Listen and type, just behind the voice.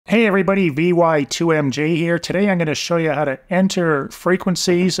Hey everybody, VY2MJ here. Today I'm going to show you how to enter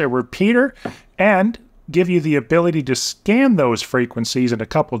frequencies, a repeater, and give you the ability to scan those frequencies in a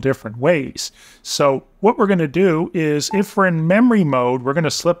couple different ways. So what we're going to do is, if we're in memory mode, we're going to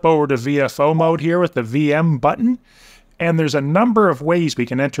slip over to VFO mode here with the VM button. And there's a number of ways we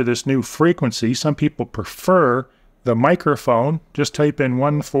can enter this new frequency. Some people prefer the microphone. Just type in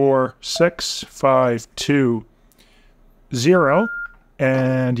 14652 0.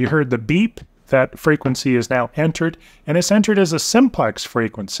 And you heard the beep. That frequency is now entered, and it's entered as a simplex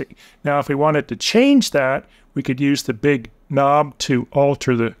frequency. Now, if we wanted to change that, we could use the big knob to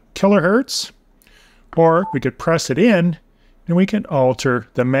alter the kilohertz, or we could press it in, and we can alter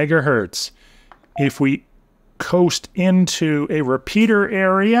the megahertz. If we coast into a repeater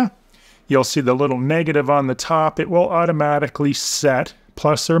area, you'll see the little negative on the top. It will automatically set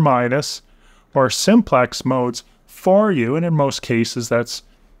plus or minus or simplex modes for you, and in most cases that's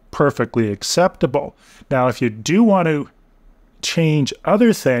perfectly acceptable. Now, if you do want to change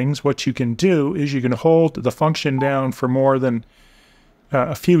other things, what you can do is you can hold the function down for more than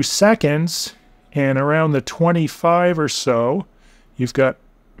a few seconds, and around the 25 or so, you've got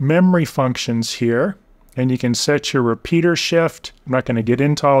memory functions here, and you can set your repeater shift. I'm not going to get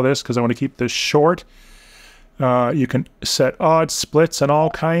into all this because I want to keep this short. You can set odd splits and all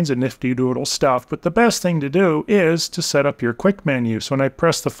kinds of nifty doodle stuff, but the best thing to do is to set up your quick menu. So when I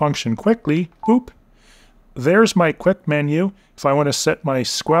press the function quickly, boop, there's my quick menu. If I want to set my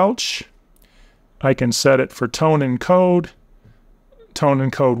squelch, I can set it for tone encode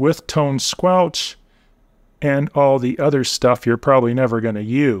with tone squelch, and all the other stuff you're probably never going to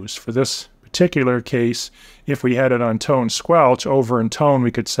use. For this particular case, if we had it on tone squelch, over in tone, we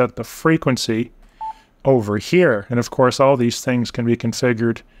could set the frequency over here. And of course, all these things can be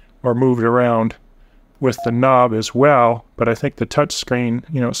configured or moved around with the knob as well. But I think the touch screen,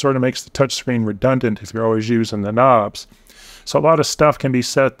 it sort of makes the touch screen redundant if you're always using the knobs. So a lot of stuff can be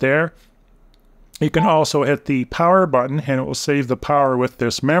set there. You can also hit the power button, and it will save the power with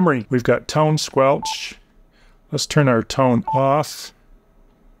this memory. We've got tone squelch. Let's turn our tone off.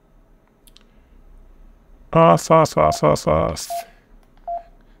 Off.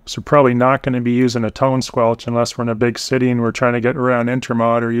 So probably not going to be using a tone squelch unless we're in a big city and we're trying to get around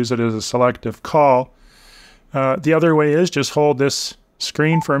intermod or use it as a selective call. The other way is just hold this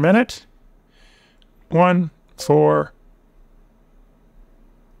screen for a minute. 1, 4,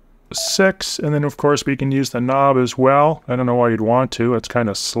 6, and then of course we can use the knob as well. I don't know why you'd want to. It's kind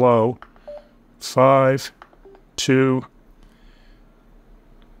of slow. 5, 2,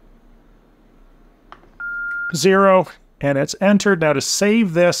 0. And it's entered. Now, to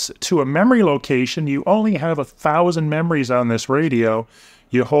save this to a memory location, you only have 1,000 memories on this radio.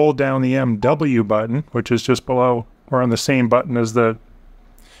 You hold down the MW button, which is just below or on the same button as the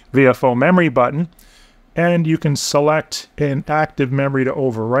VFO memory button. And you can select an active memory to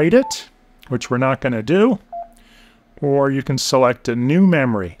overwrite it, which we're not going to do. Or you can select a new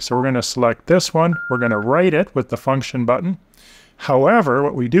memory. So we're going to select this one. We're going to write it with the function button. However,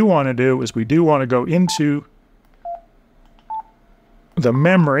 what we do want to do is we do want to go into the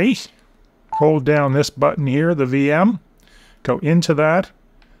memory, hold down this button here, the VM, go into that,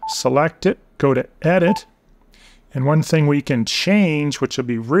 select it, go to edit, and one thing we can change, which will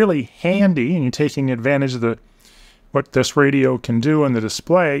be really handy, and you're taking advantage of what this radio can do on the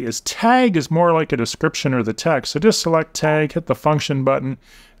display, is tag is more like a description or the text. So just select tag, hit the function button.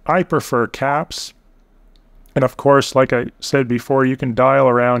 I prefer caps. And of course, like I said before, you can dial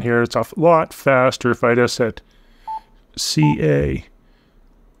around here. It's a lot faster if I just hit CA.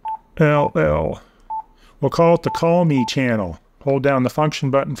 LL. We'll call it the call me channel. Hold down the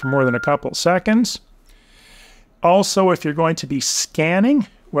function button for more than a couple seconds. Also, if you're going to be scanning,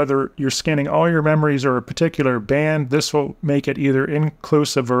 whether you're scanning all your memories or a particular band, this will make it either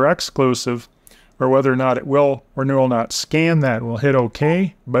inclusive or exclusive, or whether or not it will or will not scan that. We'll hit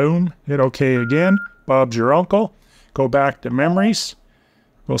OK. Boom. Hit OK again. Bob's your uncle. Go back to memories.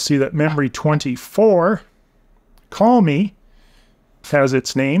 We'll see that memory 24, call me, as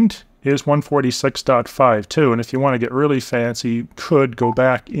it's named, is 146.52. And if you want to get really fancy, you could go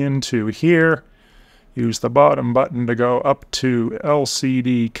back into here, use the bottom button to go up to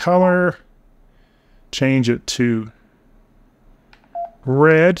LCD color, change it to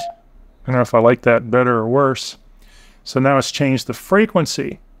red. I don't know if I like that better or worse. So now it's changed the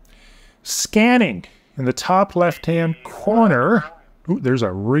frequency. Scanning in the top left-hand corner, ooh, there's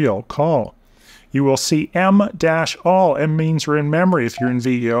a real call. You will see M-all. M means we're in memory. If you're in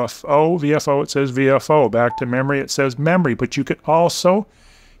VFO, it says VFO. Back to memory, it says memory. But you could also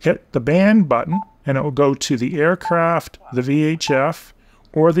hit the band button, and it will go to the aircraft, the VHF,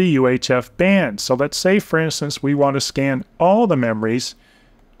 or the UHF band. So let's say, for instance, we want to scan all the memories.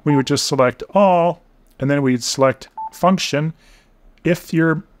 We would just select all, and then we'd select function. If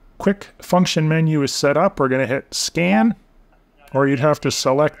your quick function menu is set up, we're going to hit scan, or you'd have to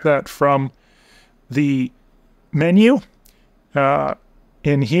select that from the menu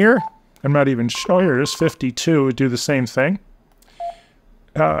in here. I'm not even sure. Here it is, 52. Would do the same thing.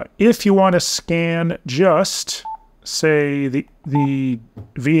 If you want to scan just, say, the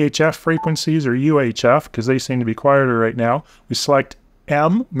VHF frequencies or UHF, because they seem to be quieter right now, we select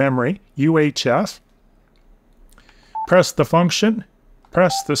M, memory, UHF, press the function,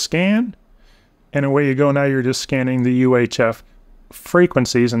 press the scan, and away you go. Now you're just scanning the UHF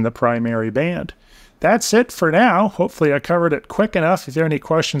frequencies in the primary band. That's it for now. Hopefully I covered it quick enough. If you have any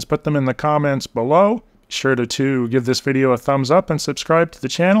questions, put them in the comments below. Be sure to give this video a thumbs up and subscribe to the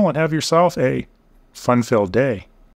channel, and have yourself a fun-filled day.